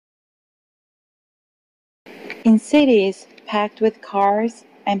In cities packed with cars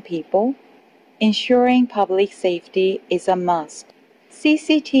and people, ensuring public safety is a must.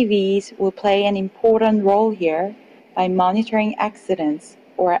 CCTVs will play an important role here by monitoring accidents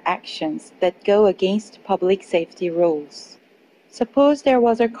or actions that go against public safety rules. Suppose there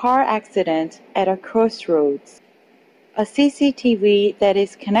was a car accident at a crossroads. A CCTV that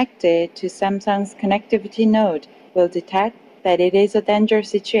is connected to Samsung's connectivity node will detect that it is a dangerous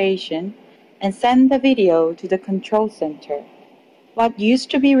situation and send the video to the control center. What used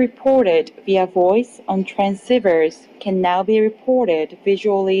to be reported via voice on transceivers can now be reported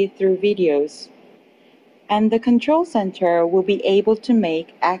visually through videos. And the control center will be able to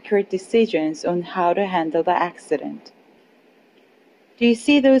make accurate decisions on how to handle the accident. Do you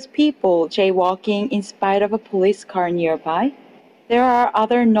see those people jaywalking in spite of a police car nearby? There are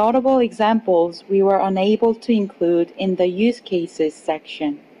other notable examples we were unable to include in the use cases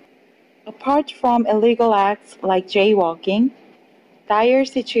section. Apart from illegal acts like jaywalking, dire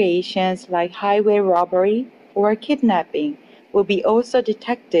situations like highway robbery or kidnapping will be also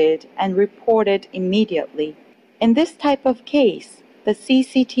detected and reported immediately. In this type of case, the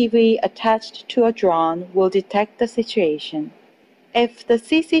CCTV attached to a drone will detect the situation. If the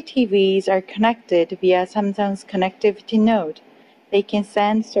CCTVs are connected via Samsung's connectivity node, they can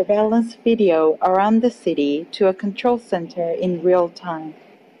send surveillance video around the city to a control center in real time.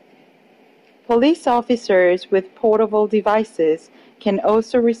 Police officers with portable devices can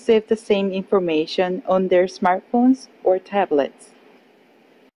also receive the same information on their smartphones or tablets.